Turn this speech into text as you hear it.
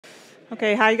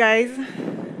Okay, hi guys.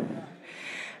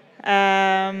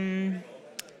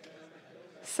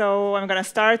 So I'm gonna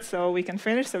start so we can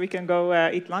finish, so we can go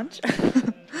eat lunch.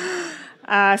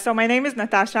 So my name is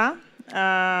Natasha.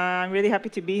 I'm really happy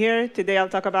to be here. Today I'll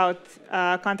talk about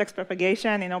context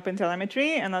propagation in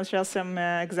OpenTelemetry, and I'll share some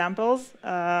examples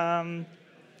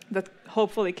that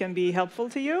hopefully can be helpful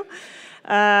to you.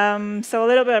 So a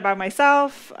little bit about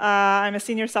myself. I'm a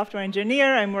senior software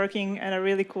engineer. I'm working at a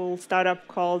really cool startup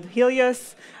called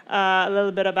Helios. A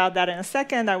little bit about that in a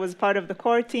second. I was part of the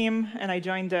core team, and I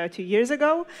joined 2 years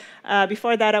ago.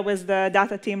 Before that, I was the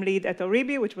data team lead at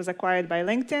Oribi, which was acquired by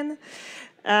LinkedIn.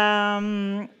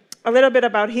 A little bit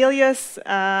about Helios.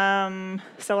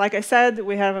 So like I said,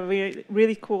 we have a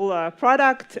really cool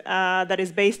product that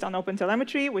is based on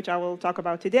OpenTelemetry, which I will talk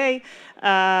about today.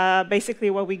 Basically,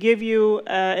 what we give you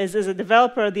is, as a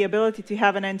developer, the ability to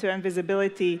have an end-to-end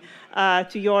visibility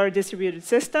to your distributed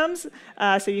systems.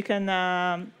 So you can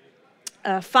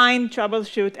find,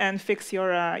 troubleshoot, and fix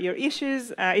your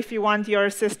issues. If you want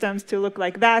your systems to look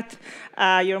like that,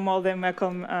 you're more than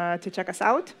welcome to check us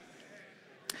out.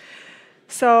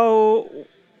 So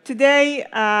today,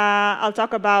 I'll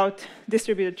talk about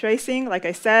distributed tracing, like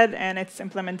I said, and its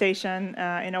implementation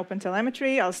in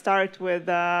OpenTelemetry. I'll start with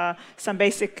some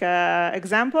basic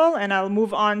example, and I'll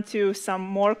move on to some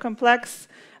more complex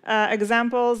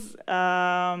examples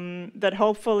that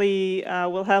hopefully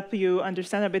will help you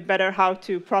understand a bit better how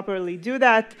to properly do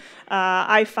that.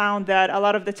 I found that a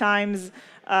lot of the times,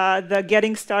 the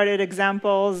getting started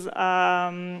examples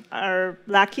are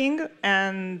lacking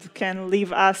and can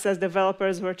leave us as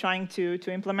developers who are trying to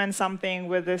implement something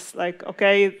with this, like,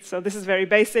 okay, so this is very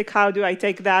basic. How do I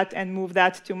take that and move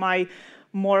that to my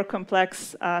more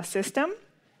complex system?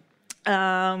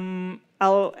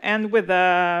 I'll end with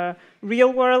a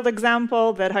real-world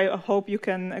example that I hope you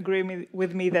can agree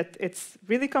with me that it's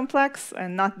really complex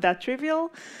and not that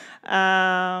trivial.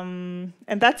 And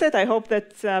that's it. I hope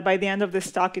that by the end of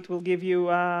this talk, it will give you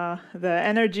the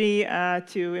energy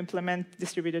to implement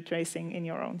distributed tracing in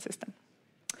your own system.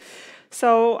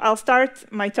 So I'll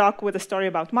start my talk with a story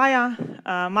about Maya.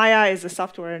 Maya is a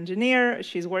software engineer.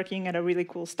 She's working at a really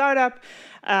cool startup.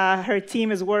 Her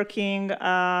team is working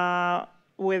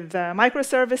with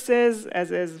microservices,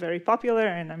 as is very popular,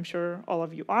 and I'm sure all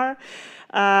of you are.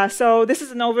 So this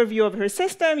is an overview of her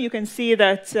system. You can see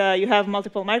that you have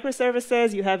multiple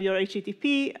microservices. You have your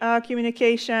HTTP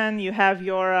communication. You have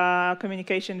your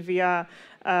communication via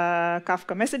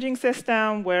Kafka messaging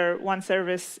system, where one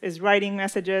service is writing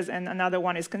messages and another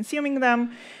one is consuming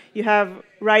them. You have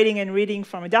writing and reading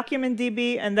from a document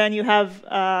DB, and then you have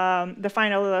the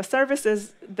final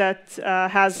services that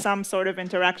has some sort of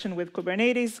interaction with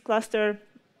Kubernetes cluster.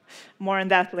 More on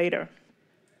that later.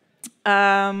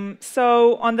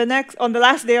 So on the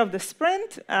last day of the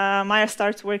sprint, Maya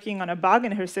starts working on a bug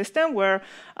in her system where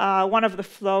one of the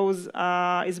flows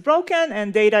is broken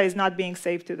and data is not being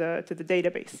saved to the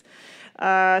database.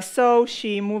 So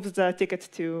she moves the ticket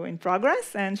to in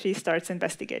progress and she starts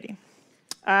investigating.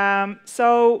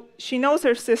 So she knows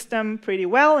her system pretty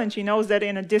well, and she knows that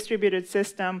in a distributed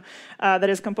system that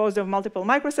is composed of multiple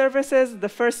microservices, the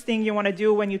first thing you want to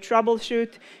do when you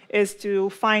troubleshoot is to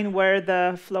find where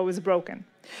the flow is broken.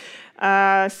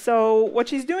 So what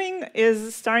she's doing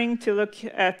is starting to look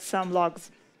at some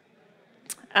logs.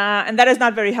 And that is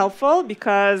not very helpful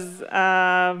because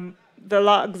the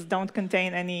logs don't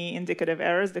contain any indicative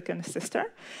errors that can assist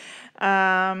her.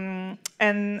 And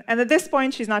at this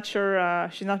point, she's not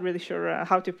really sure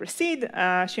how to proceed.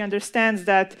 She understands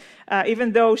that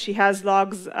even though she has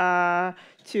logs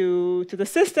to the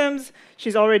systems,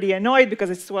 she's already annoyed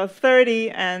because it's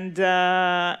 12:30 and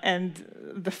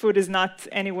the food is not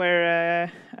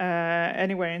anywhere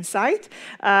in sight.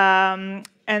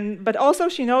 But also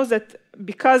she knows that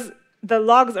because the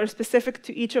logs are specific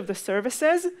to each of the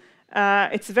services,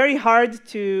 it's very hard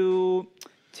to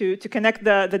connect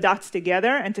the dots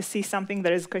together and to see something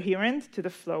that is coherent to the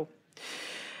flow.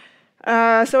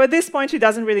 So at this point, she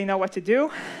doesn't really know what to do,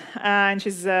 and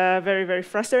she's very, very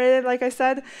frustrated, like I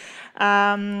said.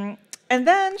 And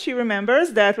then she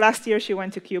remembers that last year she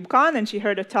went to KubeCon and she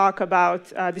heard a talk about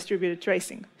distributed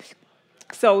tracing.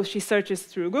 So she searches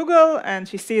through Google and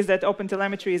she sees that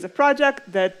OpenTelemetry is a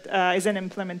project that is an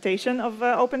implementation of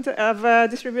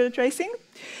distributed tracing.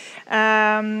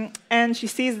 And she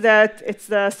sees that it's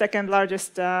the second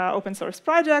largest open source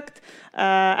project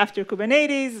after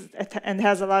Kubernetes, and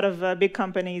has a lot of big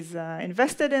companies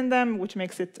invested in them, which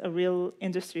makes it a real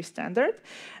industry standard.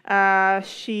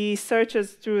 She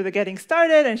searches through the getting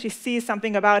started, and she sees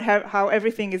something about how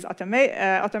everything is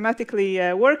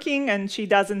automatically working, and she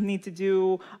doesn't need to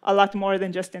do a lot more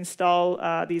than just install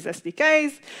these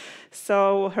SDKs.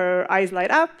 So her eyes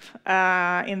light up.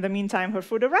 In the meantime, her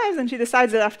food arrives, and she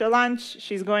decides that after lunch,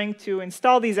 she's going to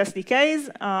install these SDKs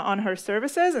on her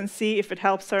services and see if it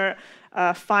helps her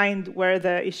find where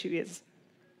the issue is.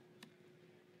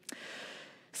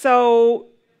 So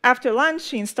after lunch,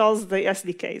 she installs the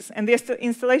SDKs. And the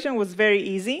installation was very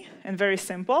easy and very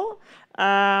simple.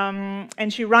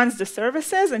 And she runs the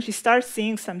services, and she starts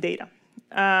seeing some data.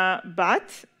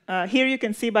 Here you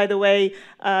can see, by the way,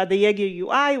 the Jaeger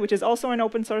UI, which is also an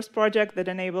open source project that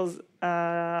enables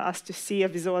us to see a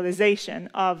visualization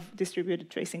of distributed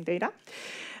tracing data.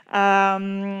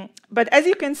 But as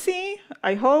you can see,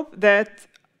 I hope that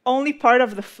only part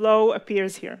of the flow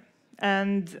appears here.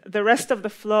 And the rest of the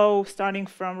flow, starting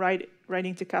from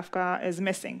writing to Kafka, is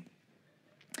missing.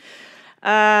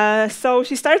 So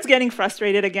she starts getting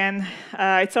frustrated again.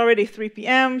 It's already 3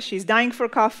 p.m. She's dying for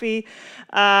coffee.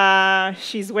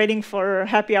 She's waiting for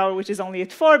happy hour, which is only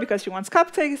at 4, because she wants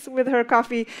cupcakes with her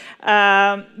coffee.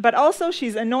 But also,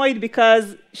 she's annoyed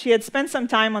because she had spent some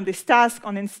time on this task,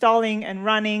 on installing and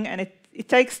running, and it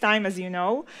takes time, as you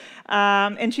know.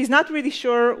 And she's not really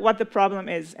sure what the problem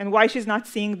is and why she's not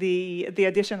seeing the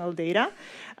additional data.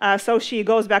 So she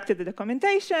goes back to the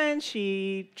documentation.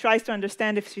 She tries to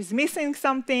understand if she's missing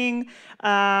something.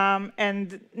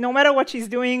 And no matter what she's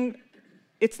doing,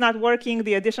 it's not working.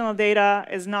 The additional data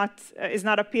is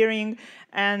not appearing.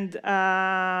 And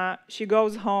she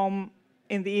goes home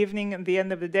in the evening, at the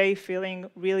end of the day, feeling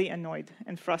really annoyed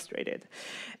and frustrated.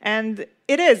 And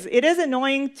it is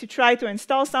annoying to try to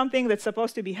install something that's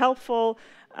supposed to be helpful,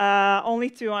 only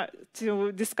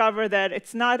to discover that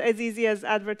it's not as easy as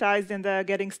advertised in the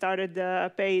Getting Started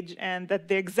page, and that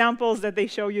the examples that they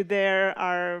show you there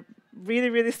are really,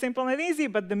 really simple and easy,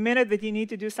 but the minute that you need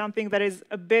to do something that is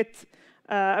a bit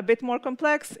more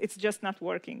complex, it's just not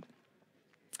working.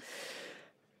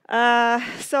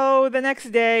 So the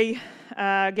next day,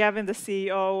 Gavin, the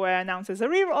CEO, announces a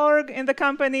reorg in the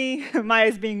company. Maya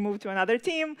is being moved to another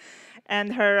team,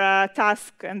 and her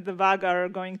task and the bug are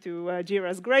going to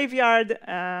Jira's graveyard,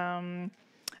 and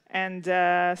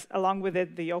along with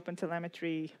it, the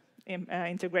OpenTelemetry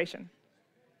integration.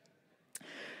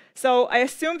 So I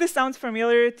assume this sounds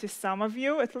familiar to some of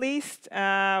you, at least,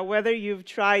 whether you've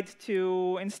tried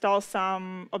to install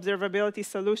some observability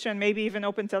solution, maybe even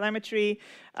OpenTelemetry,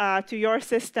 to your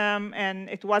system, and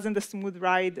it wasn't the smooth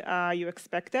ride you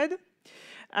expected.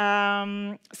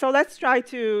 So let's try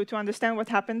to understand what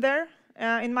happened there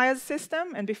in Maya's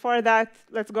system. And before that,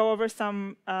 let's go over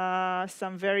some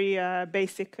very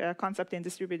basic concept in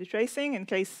distributed tracing, in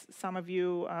case some of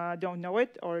you don't know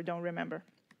it or don't remember.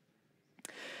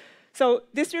 So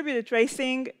distributed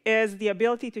tracing is the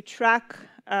ability to track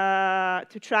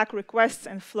requests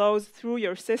and flows through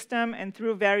your system and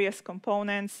through various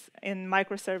components in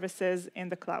microservices in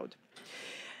the cloud.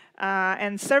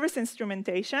 And service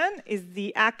instrumentation is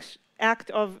the act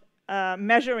of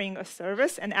measuring a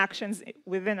service and actions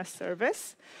within a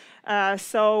service.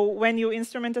 So when you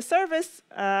instrument a service,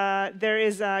 there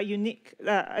is a unique,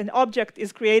 an object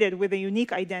is created with a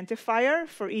unique identifier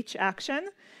for each action.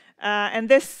 And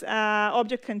this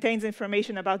object contains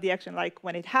information about the action, like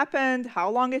when it happened, how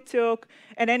long it took,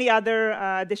 and any other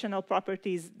additional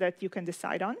properties that you can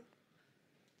decide on.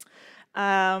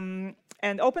 And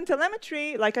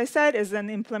OpenTelemetry, like I said, is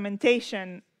an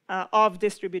implementation of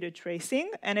distributed tracing,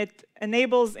 and it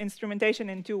enables instrumentation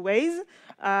in 2 ways,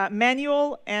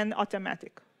 manual and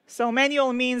automatic. So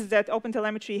manual means that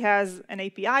OpenTelemetry has an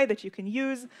API that you can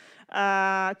use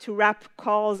to wrap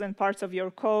calls and parts of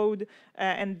your code,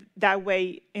 and that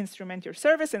way instrument your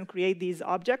service and create these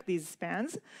objects, these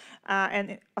spans.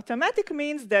 And automatic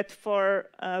means that for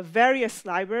various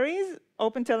libraries,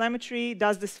 OpenTelemetry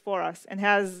does this for us and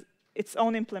has its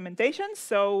own implementation,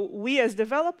 so we as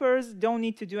developers don't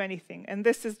need to do anything. And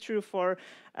this is true for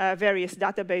various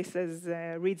databases,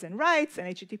 reads and writes,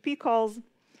 and HTTP calls.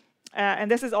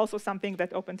 And this is also something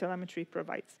that OpenTelemetry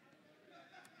provides.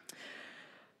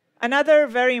 Another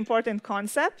very important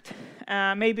concept,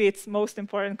 maybe its most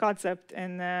important concept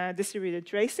in distributed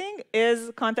tracing,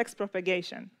 is context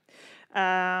propagation.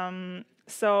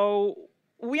 So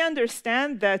we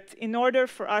understand that in order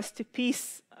for us to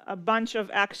piece a bunch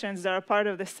of actions that are part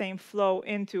of the same flow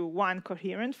into one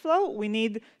coherent flow, we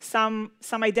need some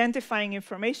identifying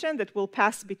information that will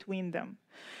pass between them.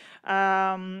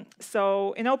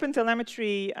 So in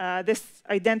OpenTelemetry, this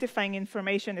identifying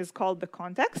information is called the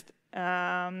context.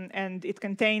 And it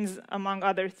contains, among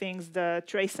other things, the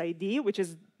trace ID, which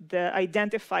is the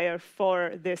identifier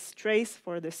for this trace,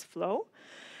 for this flow.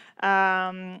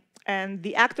 And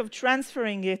the act of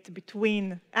transferring it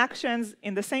between actions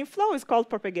in the same flow is called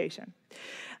propagation.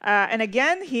 And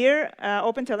again, here,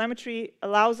 OpenTelemetry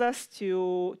allows us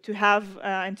to have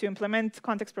and to implement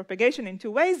context propagation in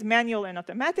two ways, manual and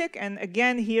automatic. And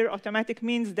again, here, automatic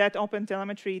means that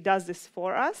OpenTelemetry does this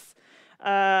for us.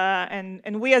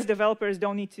 And we as developers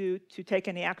don't need to take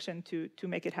any action to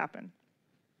make it happen.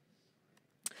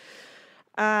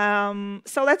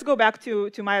 So let's go back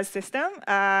to Maya's system.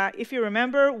 If you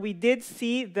remember, we did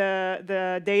see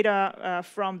the data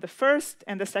from the first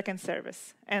and the second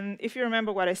service. And if you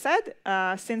remember what I said,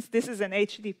 since this is an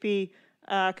HTTP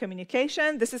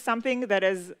communication, this is something that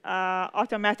is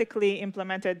automatically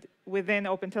implemented within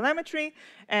OpenTelemetry,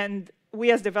 and we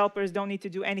as developers don't need to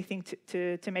do anything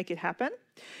to make it happen.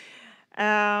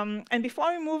 And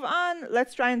before we move on,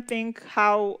 let's try and think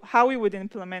how we would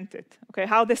implement it, okay,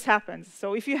 how this happens.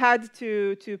 So if you had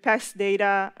to pass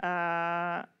data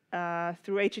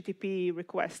through HTTP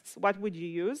requests, what would you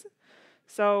use?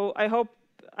 So I hope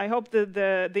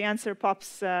the answer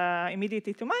pops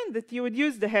immediately to mind, that you would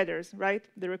use the headers, right,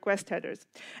 the request headers.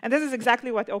 And this is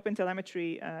exactly what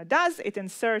OpenTelemetry does. It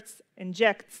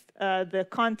injects the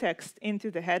context into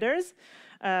the headers.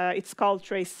 It's called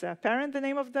trace parent, the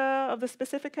name of the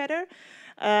specific header.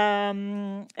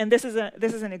 And this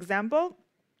is an example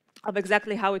of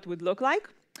exactly how it would look like.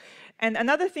 And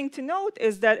another thing to note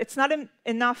is that it's not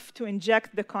enough to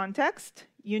inject the context.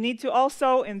 You need to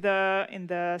also, in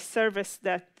the service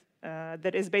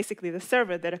that is basically the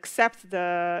server that accepts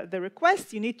the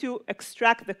request, you need to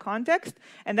extract the context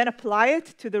and then apply it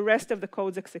to the rest of the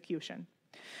code's execution.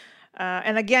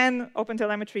 And again,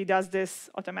 OpenTelemetry does this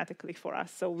automatically for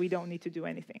us, so we don't need to do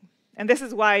anything. And this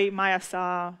is why Maya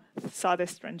saw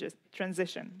this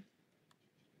transition.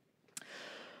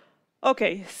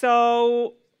 OK,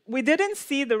 so we didn't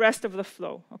see the rest of the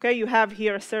flow. Okay, you have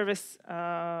here a service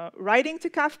writing to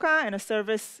Kafka and a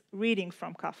service reading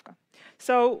from Kafka.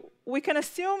 So we can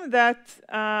assume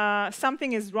that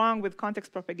something is wrong with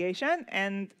context propagation,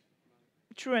 and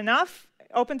true enough,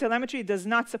 OpenTelemetry does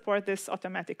not support this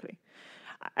automatically.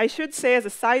 I should say as a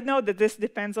side note that this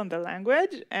depends on the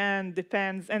language and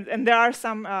there are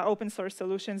some open source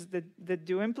solutions that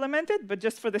do implement it, but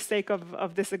just for the sake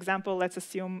of this example, let's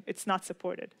assume it's not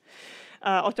supported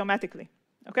automatically.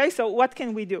 Okay, so what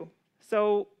can we do?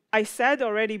 So I said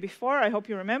already before, I hope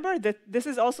you remember, that this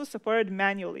is also supported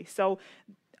manually. So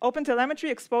OpenTelemetry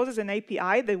exposes an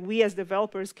API that we as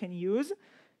developers can use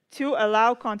to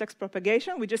allow context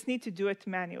propagation. We just need to do it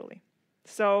manually.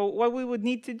 So what we would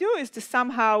need to do is to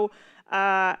somehow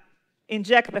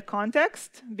inject the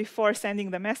context before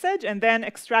sending the message, and then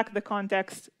extract the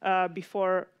context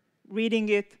before reading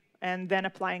it, and then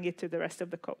applying it to the rest of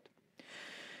the code.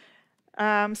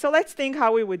 So let's think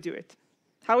how we would do it.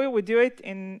 How we would do it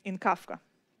in Kafka.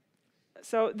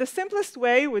 So the simplest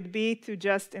way would be to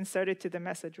just insert it to the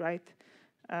message, right?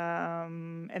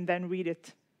 And then read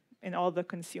it in all the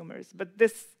consumers. But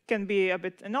this can be a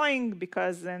bit annoying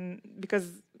because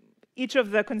each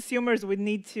of the consumers would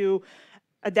need to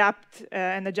adapt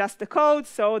and adjust the code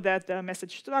so that the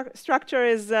message structure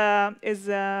is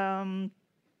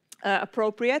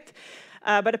appropriate.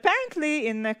 But apparently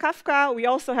in Kafka, we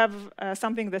also have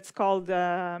something that's called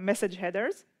message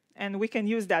headers. And we can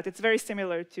use that. It's very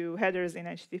similar to headers in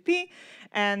HTTP.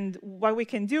 And what we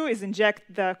can do is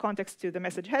inject the context to the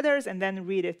message headers and then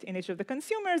read it in each of the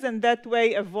consumers, and that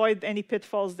way avoid any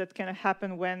pitfalls that can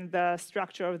happen when the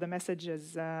structure of the message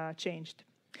is changed.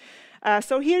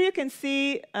 So here you can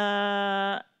see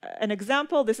an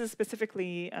example. This is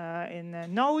specifically in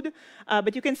Node.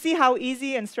 But you can see how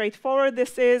easy and straightforward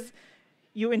this is.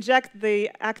 You inject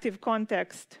the active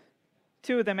context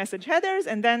to the message headers,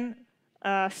 and then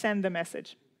send the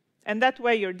message. And that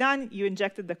way you're done, you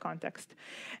injected the context.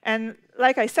 And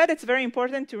like I said, it's very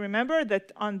important to remember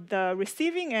that on the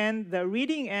receiving end, the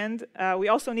reading end, we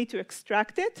also need to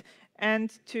extract it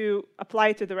and to apply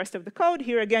it to the rest of the code.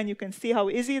 Here again, you can see how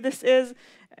easy this is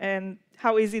and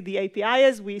how easy the API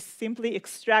is. We simply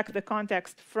extract the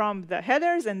context from the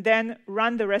headers and then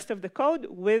run the rest of the code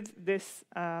with this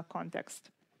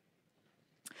context.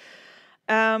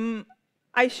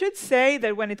 I should say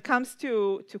that when it comes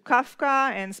to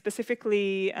Kafka and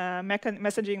specifically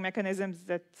messaging mechanisms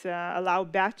that allow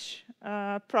batch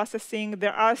processing,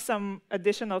 there are some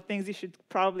additional things you should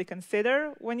probably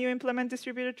consider when you implement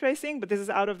distributed tracing, but this is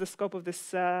out of the scope of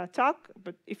this talk.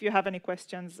 But if you have any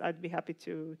questions, I'd be happy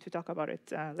to talk about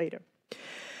it later.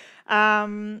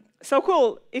 So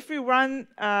cool. If we run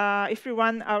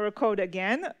our code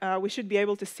again, we should be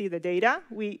able to see the data.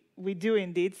 We do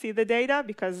indeed see the data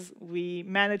because we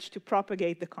managed to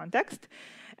propagate the context,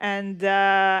 and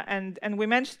we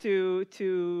managed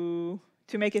to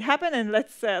make it happen. And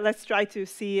let's try to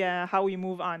see how we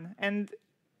move on. And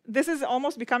this is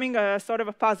almost becoming a sort of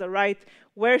a puzzle, right?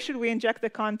 Where should we inject the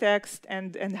context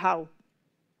and how?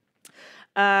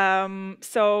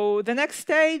 So the next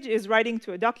stage is writing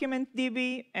to a document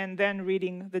DB and then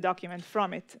reading the document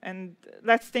from it. And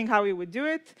let's think how we would do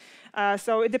it.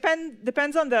 So it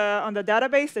depends on the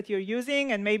database that you're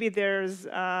using, and maybe there's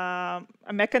a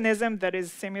mechanism that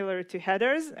is similar to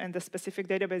headers and the specific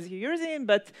database you're using.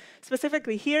 But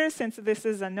specifically here, since this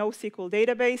is a NoSQL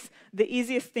database, the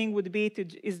easiest thing would be to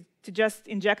just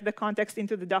inject the context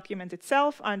into the document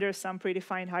itself under some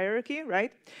predefined hierarchy,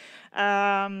 right?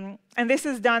 And this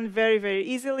is done very, very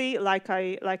easily, like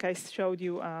I showed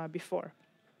you before.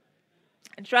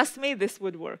 And trust me, this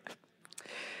would work.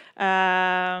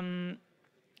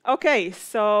 OK,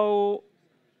 so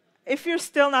if you're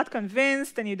still not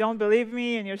convinced and you don't believe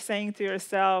me and you're saying to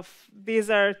yourself, these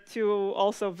are two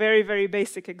also very, very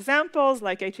basic examples,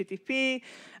 like HTTP,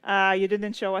 you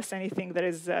didn't show us anything that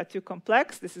is too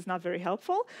complex. This is not very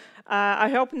helpful. I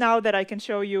hope now that I can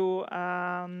show you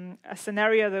a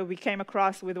scenario that we came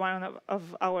across with one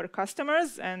of our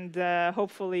customers, and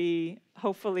hopefully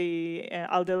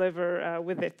I'll deliver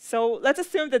with it. So let's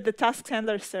assume that the task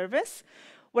handler service,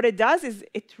 what it does is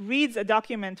it reads a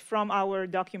document from our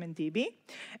document DB.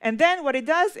 And then what it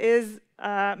does is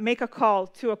make a call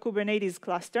to a Kubernetes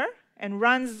cluster and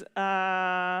runs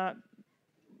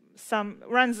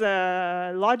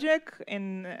logic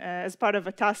as part of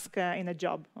a task in a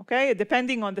job, okay?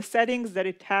 Depending on the settings that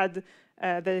it had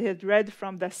read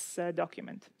from this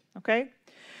document, okay?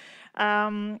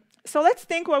 So let's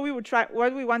think what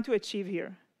we want to achieve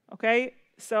here, okay?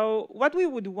 So what we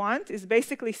would want is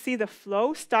basically see the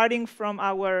flow starting from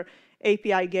our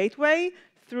API gateway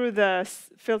through the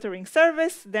filtering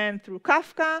service, then through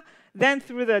Kafka, then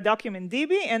through the document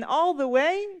DB, and all the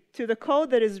way to the code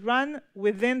that is run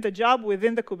within the job,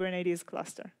 within the Kubernetes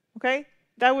cluster. Okay?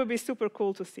 That would be super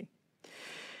cool to see.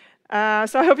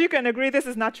 So I hope you can agree this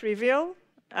is not trivial.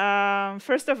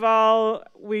 First of all,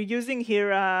 we're using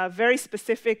here a very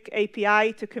specific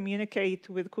API to communicate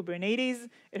with Kubernetes.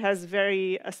 It has a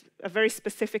very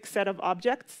specific set of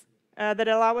objects that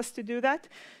allow us to do that.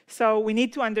 So we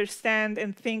need to understand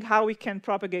and think how we can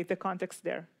propagate the context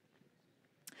there.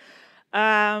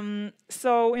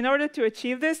 So in order to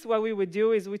achieve this, what we would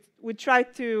do is we try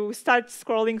to start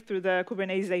scrolling through the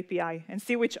Kubernetes API and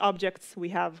see which objects we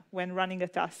have when running a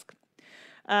task.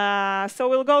 So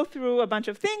we'll go through a bunch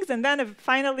of things, and then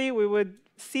finally we would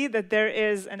see that there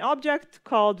is an object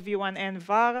called v1n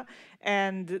var,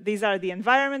 and these are the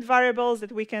environment variables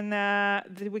that we can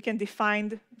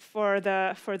define for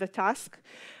the task,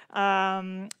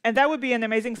 and that would be an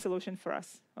amazing solution for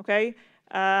us. Okay,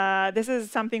 this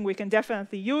is something we can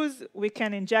definitely use. We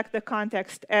can inject the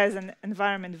context as an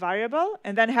environment variable,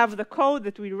 and then have the code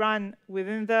that we run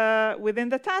within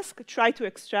the task try to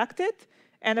extract it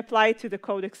and apply it to the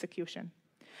code execution.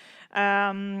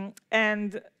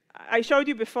 And I showed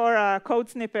you before a code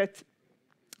snippet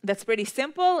that's pretty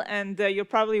simple, and you're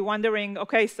probably wondering,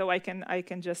 okay, so I can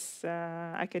just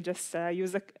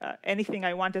use anything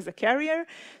I want as a carrier.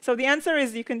 So the answer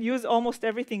is you can use almost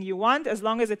everything you want as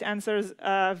long as it answers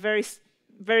a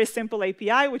very simple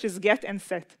API, which is get and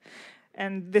set.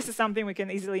 And this is something we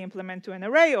can easily implement to an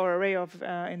array or array of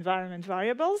environment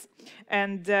variables.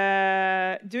 And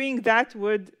doing that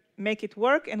would make it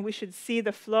work, and we should see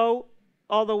the flow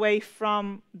all the way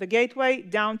from the gateway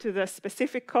down to the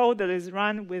specific code that is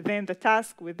run within the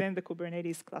task, within the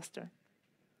Kubernetes cluster.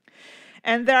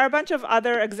 And there are a bunch of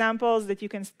other examples that you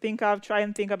can think of. Try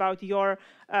and think about your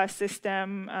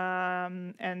system,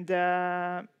 and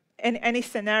in any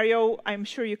scenario, I'm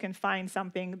sure you can find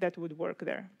something that would work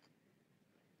there.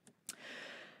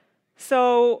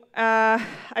 So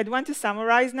I'd want to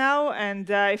summarize now, and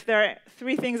if there are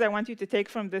 3 things I want you to take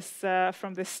from this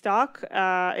talk,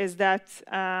 is that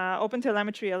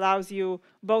OpenTelemetry allows you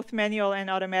both manual and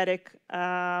automatic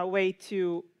way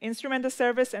to instrument a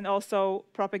service and also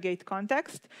propagate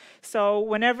context. So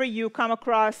whenever you come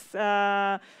across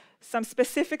some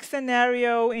specific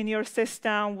scenario in your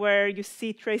system where you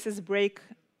see traces break,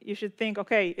 you should think,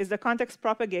 okay, is the context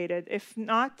propagated? If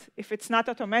not, if it's not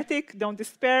automatic, don't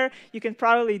despair. You can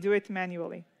probably do it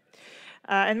manually.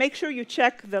 And make sure you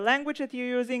check the language that you're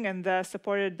using and the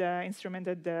supported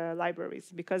instrumented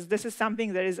libraries, because this is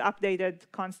something that is updated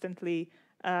constantly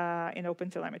in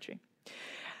OpenTelemetry.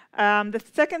 The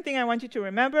second thing I want you to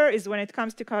remember is when it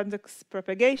comes to context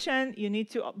propagation, you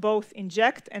need to both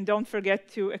inject and don't forget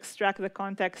to extract the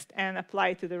context and apply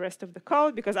it to the rest of the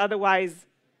code, because otherwise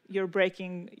you're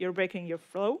breaking your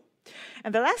flow.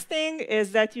 And the last thing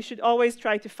is that you should always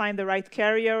try to find the right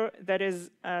carrier that is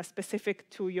specific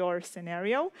to your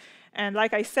scenario. And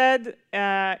like I said,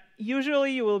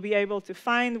 usually you will be able to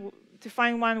find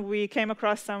one. We came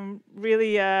across some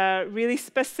really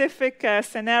specific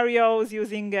scenarios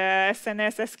using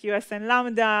SNS, SQS, and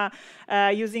Lambda,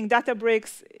 using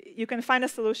Databricks. You can find a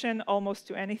solution almost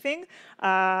to anything.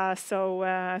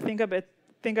 So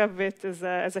think of it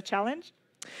as a challenge.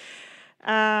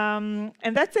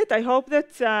 And that's it. I hope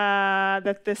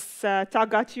that this talk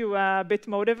got you a bit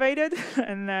motivated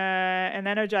and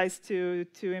energized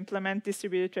to implement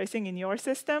distributed tracing in your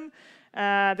system.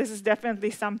 This is definitely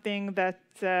something that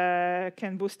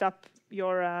can boost up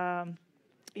your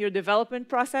development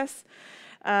process.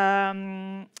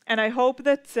 And I hope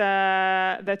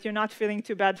that you're not feeling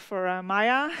too bad for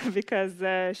Maya, because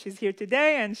she's here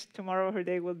today, and tomorrow her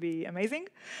day will be amazing.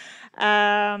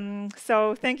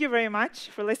 So thank you very much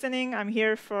for listening. I'm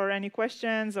here for any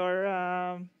questions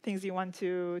or things you want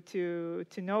to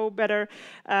know better.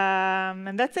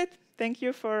 And that's it. Thank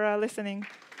you for listening.